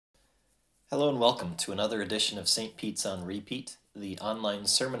Hello and welcome to another edition of St. Pete's on Repeat, the online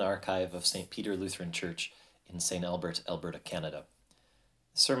sermon archive of St. Peter Lutheran Church in St. Albert, Alberta, Canada.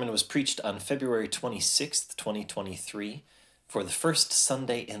 The sermon was preached on February 26th, 2023, for the first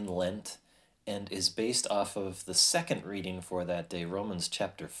Sunday in Lent, and is based off of the second reading for that day, Romans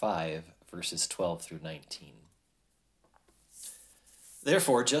chapter 5, verses 12 through 19.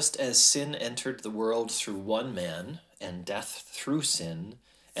 Therefore, just as sin entered the world through one man, and death through sin,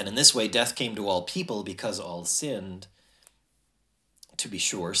 and in this way death came to all people because all sinned. To be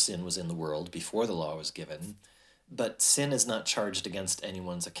sure, sin was in the world before the law was given, but sin is not charged against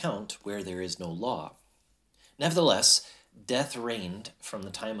anyone's account where there is no law. Nevertheless, death reigned from the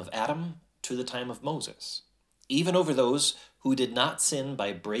time of Adam to the time of Moses, even over those who did not sin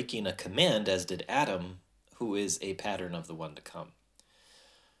by breaking a command, as did Adam, who is a pattern of the one to come.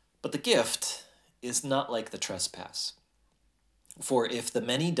 But the gift is not like the trespass. For if the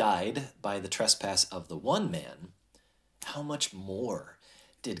many died by the trespass of the one man, how much more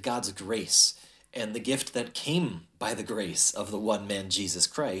did God's grace and the gift that came by the grace of the one man, Jesus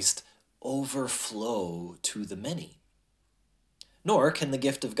Christ, overflow to the many? Nor can the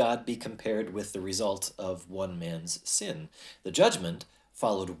gift of God be compared with the result of one man's sin. The judgment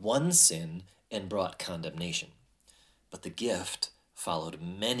followed one sin and brought condemnation, but the gift followed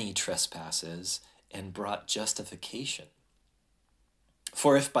many trespasses and brought justification.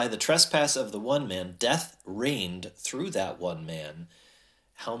 For if by the trespass of the one man death reigned through that one man,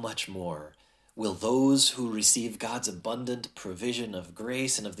 how much more will those who receive God's abundant provision of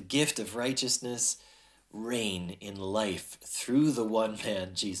grace and of the gift of righteousness reign in life through the one man,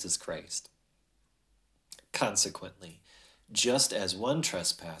 Jesus Christ? Consequently, just as one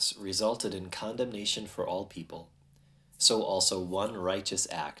trespass resulted in condemnation for all people, so also one righteous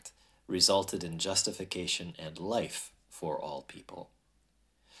act resulted in justification and life for all people.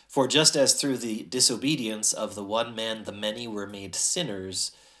 For just as through the disobedience of the one man the many were made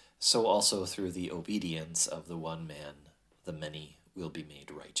sinners, so also through the obedience of the one man the many will be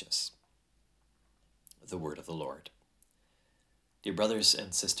made righteous. The word of the Lord. Dear brothers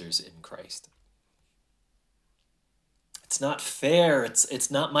and sisters in Christ, it's not fair,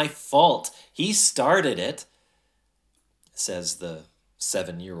 it's not my fault. He started it, says the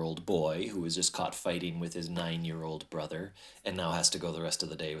 7-year-old boy who was just caught fighting with his 9-year-old brother and now has to go the rest of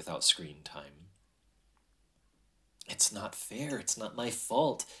the day without screen time. It's not fair. It's not my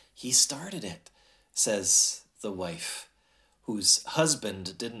fault. He started it, says the wife whose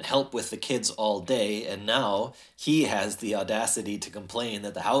husband didn't help with the kids all day, and now he has the audacity to complain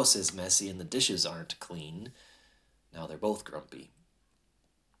that the house is messy and the dishes aren't clean. Now they're both grumpy.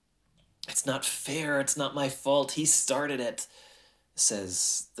 It's not fair. It's not my fault. He started it,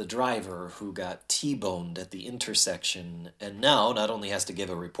 says the driver who got T-boned at the intersection and now not only has to give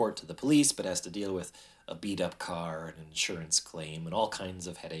a report to the police, but has to deal with a beat-up car, an insurance claim, and all kinds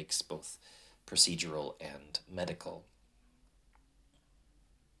of headaches, both procedural and medical.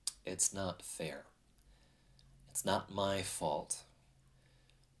 It's not fair. It's not my fault.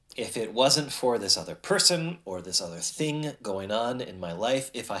 If it wasn't for this other person or this other thing going on in my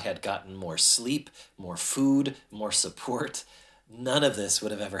life, if I had gotten more sleep, more food, more support, none of this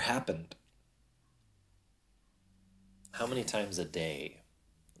would have ever happened. How many times a day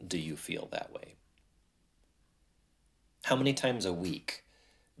do you feel that way? How many times a week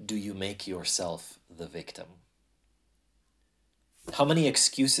do you make yourself the victim? How many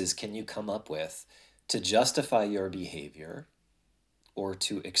excuses can you come up with to justify your behavior or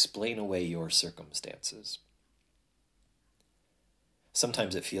to explain away your circumstances?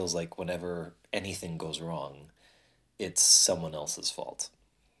 Sometimes it feels like whenever anything goes wrong, it's someone else's fault.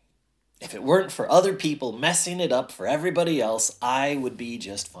 If it weren't for other people messing it up for everybody else, I would be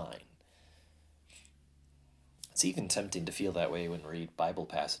just fine. It's even tempting to feel that way when we read Bible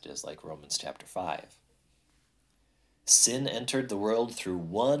passages like Romans chapter 5. Sin entered the world through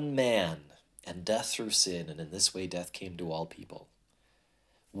one man, and death through sin, and in this way death came to all people.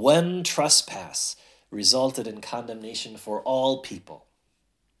 One trespass resulted in condemnation for all people.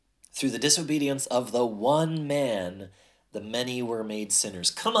 Through the disobedience of the one man, the many were made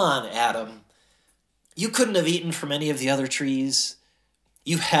sinners. Come on, Adam. You couldn't have eaten from any of the other trees.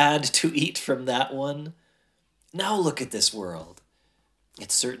 You had to eat from that one. Now look at this world.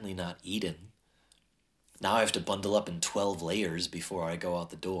 It's certainly not Eden. Now I have to bundle up in 12 layers before I go out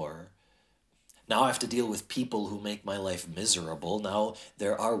the door. Now I have to deal with people who make my life miserable. Now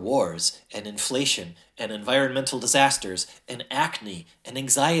there are wars and inflation and environmental disasters and acne and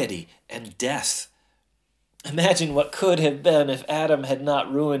anxiety and death. Imagine what could have been if Adam had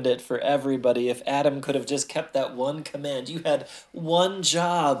not ruined it for everybody, if Adam could have just kept that one command. You had one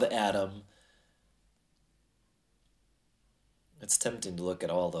job, Adam. It's tempting to look at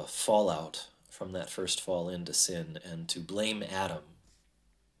all the fallout from that first fall into sin and to blame Adam,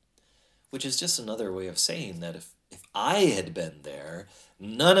 which is just another way of saying that if I had been there,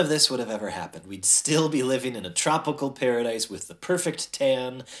 none of this would have ever happened. We'd still be living in a tropical paradise with the perfect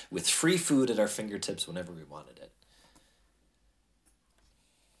tan, with free food at our fingertips whenever we wanted it.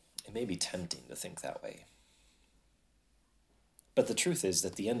 It may be tempting to think that way. But the truth is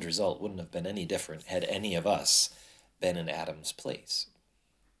that the end result wouldn't have been any different had any of us been in Adam's place.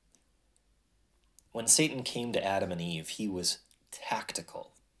 When Satan came to Adam and Eve, he was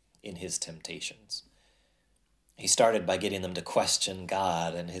tactical in his temptations. He started by getting them to question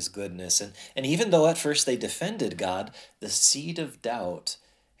God and his goodness. And even though at first they defended God, the seed of doubt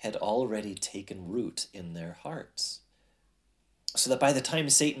had already taken root in their hearts. So that by the time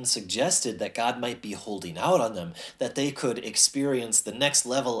Satan suggested that God might be holding out on them, that they could experience the next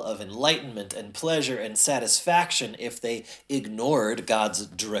level of enlightenment and pleasure and satisfaction if they ignored God's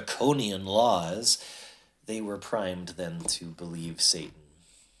draconian laws, they were primed then to believe Satan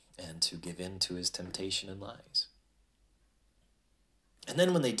and to give in to his temptation and lies. And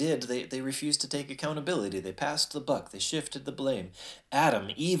then when they did, they refused to take accountability. They passed the buck. They shifted the blame. Adam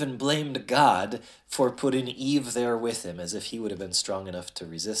even blamed God for putting Eve there with him, as if he would have been strong enough to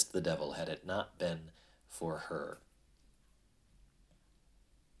resist the devil had it not been for her.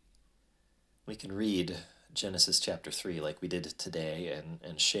 We can read Genesis chapter 3 like we did today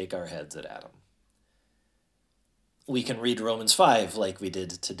and shake our heads at Adam. We can read Romans 5 like we did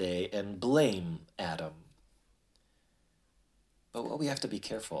today and blame Adam. But what we have to be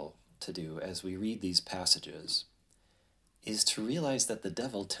careful to do as we read these passages is to realize that the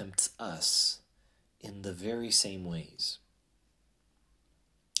devil tempts us in the very same ways.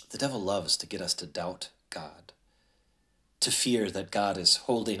 The devil loves to get us to doubt God, to fear that God is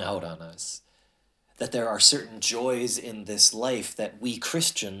holding out on us, that there are certain joys in this life that we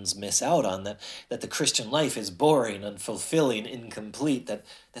Christians miss out on, that the Christian life is boring, unfulfilling, incomplete, that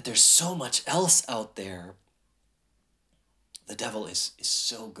there's so much else out there. The devil is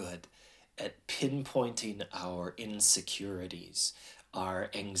so good at pinpointing our insecurities, our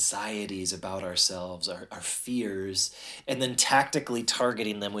anxieties about ourselves, our fears, and then tactically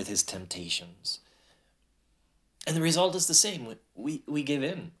targeting them with his temptations. And the result is the same. We give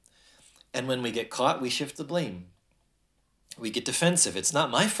in. And when we get caught, we shift the blame. We get defensive. It's not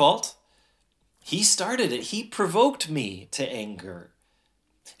my fault. He started it. He provoked me to anger.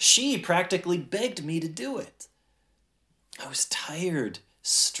 She practically begged me to do it. I was tired,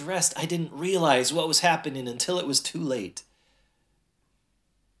 stressed. I didn't realize what was happening until it was too late.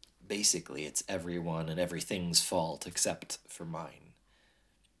 Basically, it's everyone and everything's fault except for mine.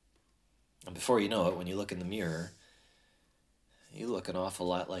 And before you know it, when you look in the mirror, you look an awful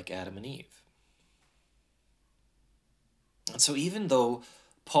lot like Adam and Eve. And so even though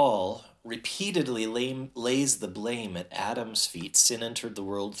Paul repeatedly lays the blame at Adam's feet, sin entered the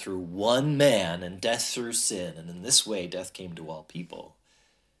world through one man and death through sin, and in this way death came to all people,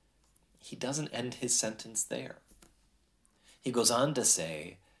 he doesn't end his sentence there. He goes on to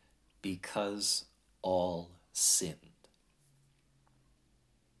say, because all sinned.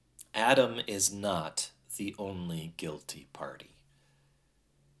 Adam is not the only guilty party.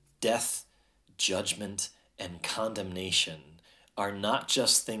 Death, judgment, and condemnation are not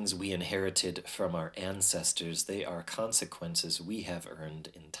just things we inherited from our ancestors. They are consequences we have earned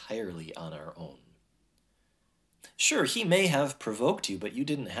entirely on our own. Sure, he may have provoked you, but you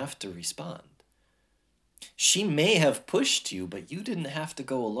didn't have to respond. She may have pushed you, but you didn't have to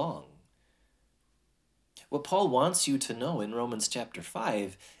go along. What Paul wants you to know in Romans chapter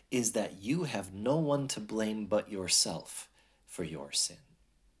 5 is that you have no one to blame but yourself for your sin.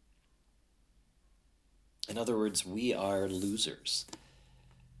 In other words, we are losers.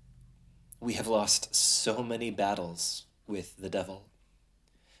 We have lost so many battles with the devil.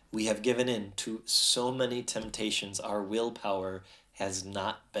 We have given in to so many temptations. Our willpower has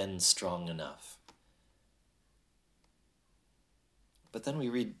not been strong enough. But then we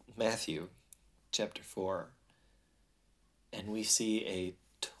read Matthew chapter 4, and we see a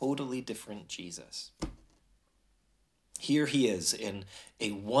totally different Jesus. Here he is in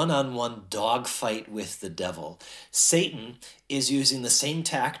a one-on-one dogfight with the devil. Satan is using the same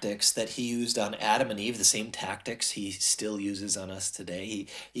tactics that he used on Adam and Eve, the same tactics he still uses on us today.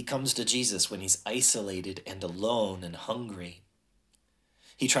 He comes to Jesus when he's isolated and alone and hungry.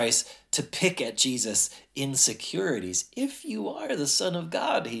 He tries to pick at Jesus' insecurities. If you are the Son of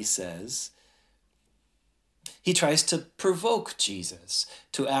God, he says. He tries to provoke Jesus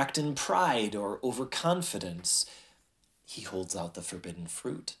to act in pride or overconfidence. He holds out the forbidden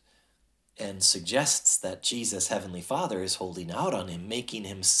fruit. and suggests that Jesus' heavenly Father is holding out on him, making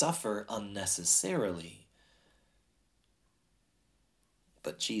him suffer unnecessarily.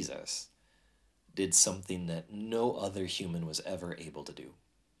 But Jesus did something that no other human was ever able to do.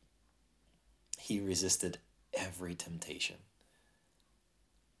 He resisted every temptation.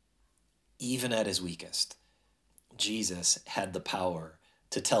 Even at his weakest, Jesus had the power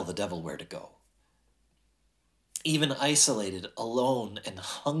to tell the devil where to go. Even isolated, alone, and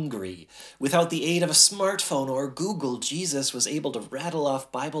hungry, without the aid of a smartphone or Google, Jesus was able to rattle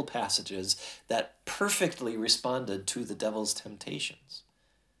off Bible passages that perfectly responded to the devil's temptations.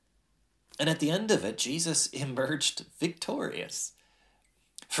 And at the end of it, Jesus emerged victorious.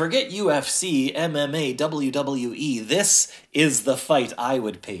 Forget UFC, MMA, WWE. This is the fight I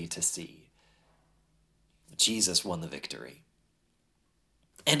would pay to see. Jesus won the victory.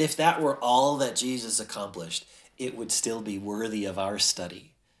 And if that were all that Jesus accomplished, it would still be worthy of our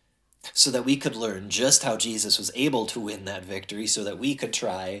study, so that we could learn just how Jesus was able to win that victory, so that we could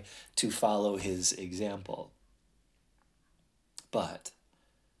try to follow his example. But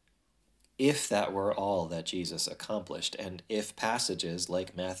if that were all that Jesus accomplished, and if passages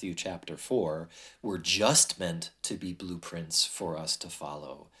like Matthew chapter 4 were just meant to be blueprints for us to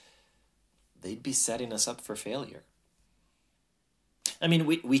follow, they'd be setting us up for failure. I mean,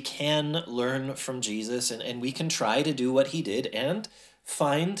 we can learn from Jesus, and we can try to do what he did and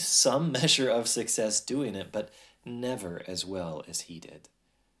find some measure of success doing it, but never as well as he did.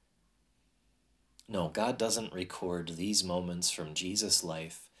 No, God doesn't record these moments from Jesus'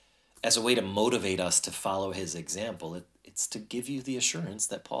 life as a way to motivate us to follow his example. It's to give you the assurance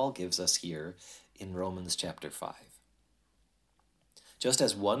that Paul gives us here in Romans chapter 5. Just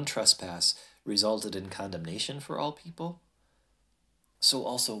as one trespass resulted in condemnation for all people, so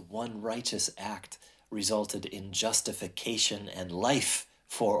also one righteous act resulted in justification and life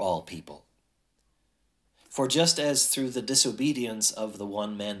for all people. For just as through the disobedience of the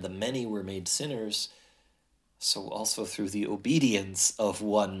one man the many were made sinners, so also through the obedience of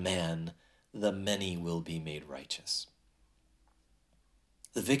one man the many will be made righteous.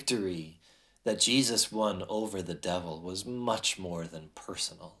 The victory that Jesus won over the devil was much more than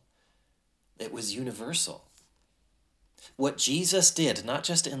personal. It was universal. What Jesus did, not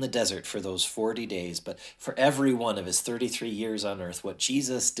just in the desert for those 40 days, but for every one of his 33 years on earth, what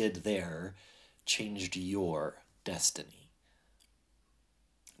Jesus did there changed your destiny.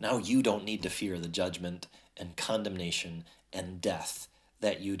 Now you don't need to fear the judgment and condemnation and death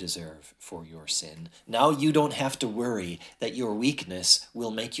that you deserve for your sin. Now you don't have to worry that your weakness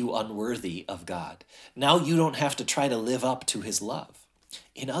will make you unworthy of God. Now you don't have to try to live up to his love.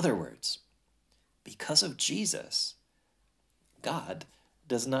 In other words, because of Jesus, God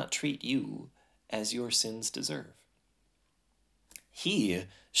does not treat you as your sins deserve. He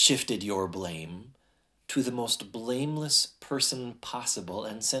shifted your blame to the most blameless person possible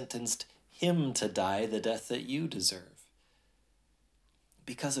and sentenced him to die the death that you deserve.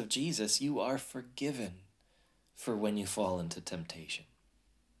 Because of Jesus, you are forgiven for when you fall into temptation.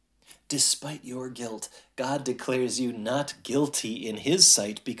 Despite your guilt, God declares you not guilty in his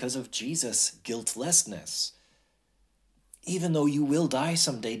sight because of Jesus' guiltlessness. Even though you will die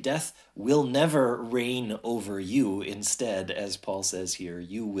someday, death will never reign over you. Instead, as Paul says here,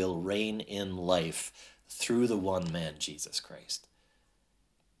 you will reign in life through the one man, Jesus Christ.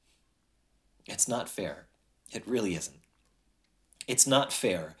 It's not fair. It really isn't. It's not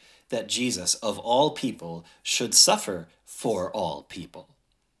fair that Jesus, of all people, should suffer for all people.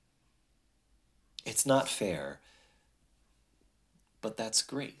 It's not fair, but that's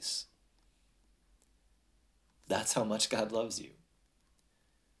grace. That's how much God loves you.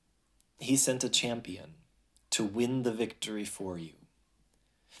 He sent a champion to win the victory for you.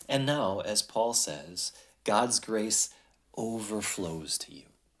 And now, as Paul says, God's grace overflows to you.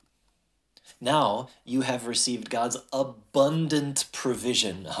 Now you have received God's abundant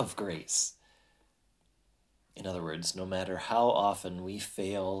provision of grace. In other words, no matter how often we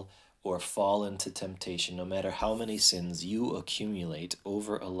fail or fall into temptation, no matter how many sins you accumulate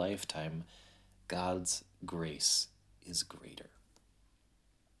over a lifetime, God's grace is greater.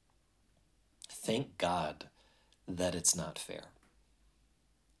 Thank God that it's not fair.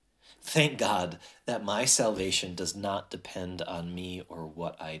 Thank God that my salvation does not depend on me or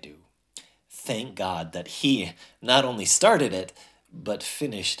what I do. Thank God that he not only started it, but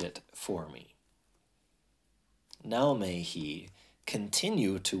finished it for me. Now may he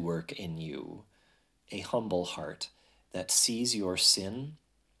continue to work in you a humble heart that sees your sin,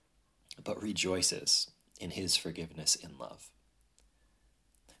 but rejoices in his forgiveness in love.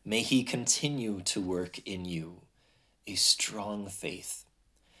 May he continue to work in you a strong faith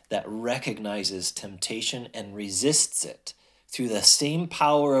that recognizes temptation and resists it through the same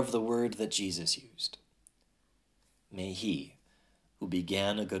power of the word that Jesus used. May he, who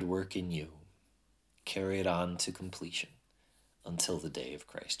began a good work in you, carry it on to completion until the day of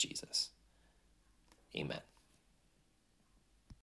Christ Jesus. Amen.